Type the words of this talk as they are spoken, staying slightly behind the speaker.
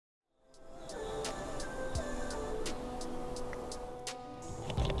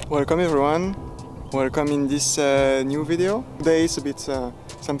Welcome everyone, welcome in this new video. Today is a bit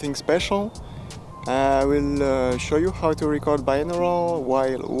something special. I will show you how to record binaural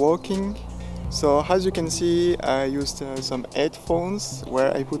while walking. So as you can see, I used some headphones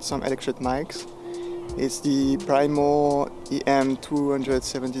where I put some electret mics. It's the Primo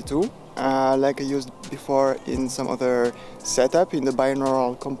EM272, like I used before in some other setup, in the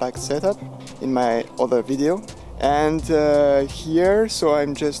binaural compact setup in my other video. And here, so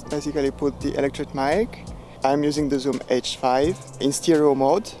I'm just basically put the electret mic. I'm using the Zoom H5 in stereo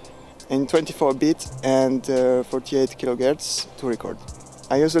mode in 24-bit and 48 kHz to record.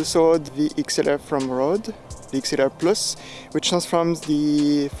 I use also the XLR from Rode, the XLR Plus, which transforms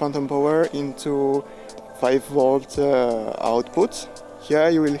the phantom power into 5-volt output. Here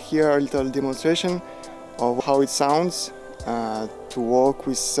you will hear a little demonstration of how it sounds to work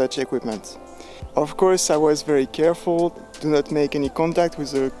with such equipment. Of course, I was very careful, do not make any contact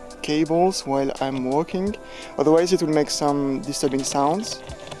with the cables while I'm walking, otherwise it will make some disturbing sounds.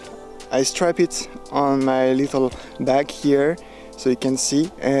 I strap it on my little bag here so you can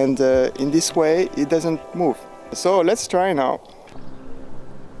see, and in this way it doesn't move. So let's try now.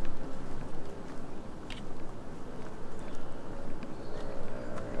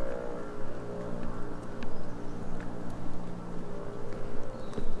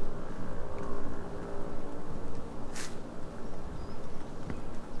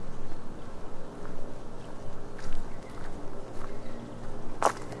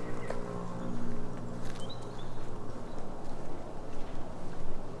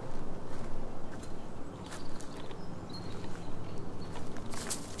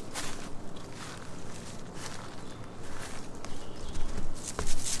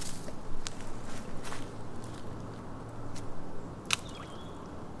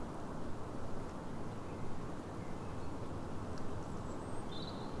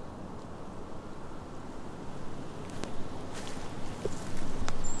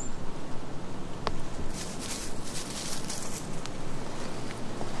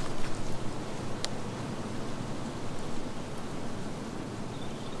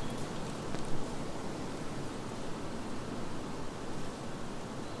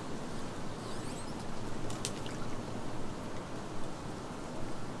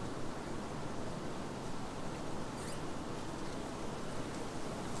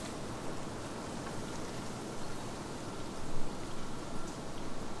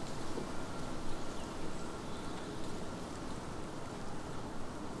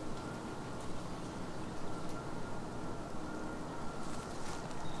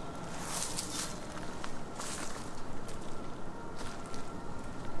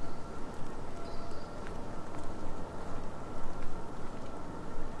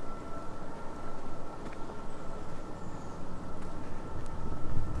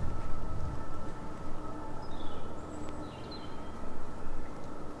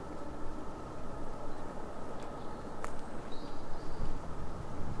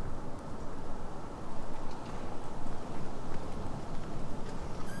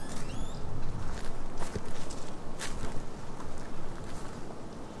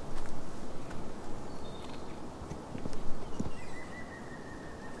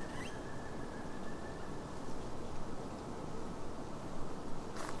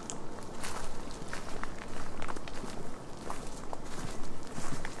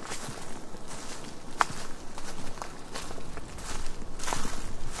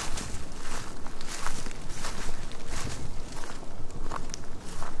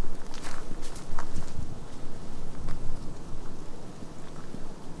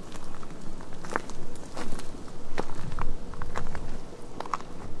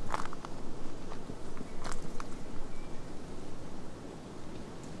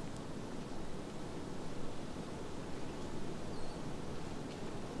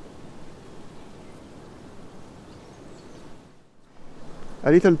 A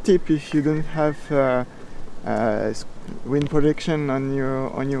little tip: if you don't have wind protection on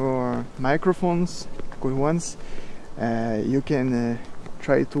your microphones, good ones, you can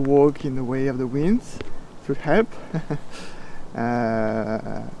try to walk in the way of the wind. It should help.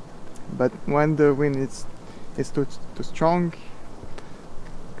 But when the wind is too strong,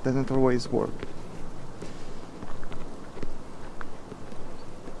 it doesn't always work.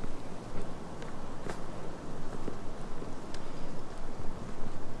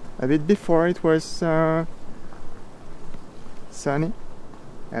 A bit before it was sunny,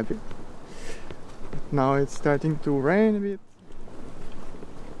 a bit. Now it's starting to rain a bit.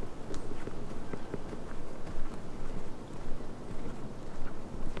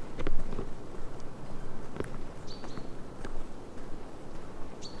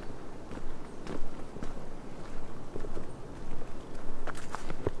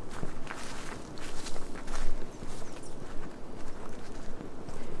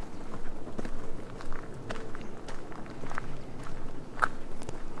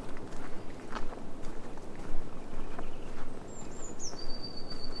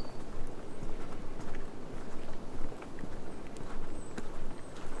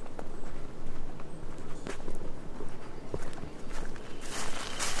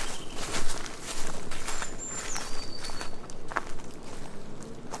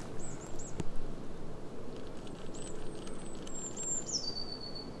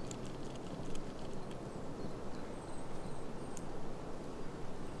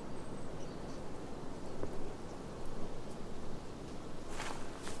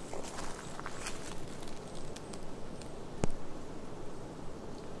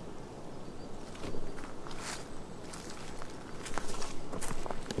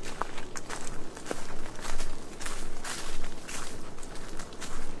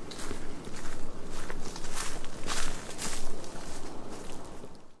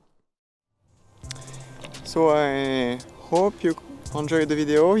 So I hope you enjoyed the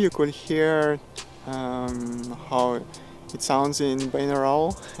video. You could hear how it sounds in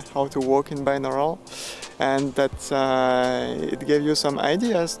binaural, how to walk in binaural, and that it gave you some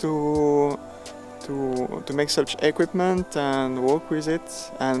ideas to make such equipment and work with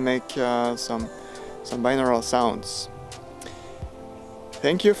it and make some binaural sounds.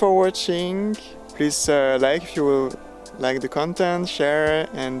 Thank you for watching. Please like if you will like the content, share,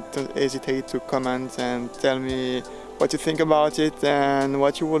 and don't hesitate to comment and tell me what you think about it and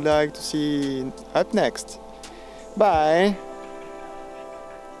what you would like to see up next. Bye!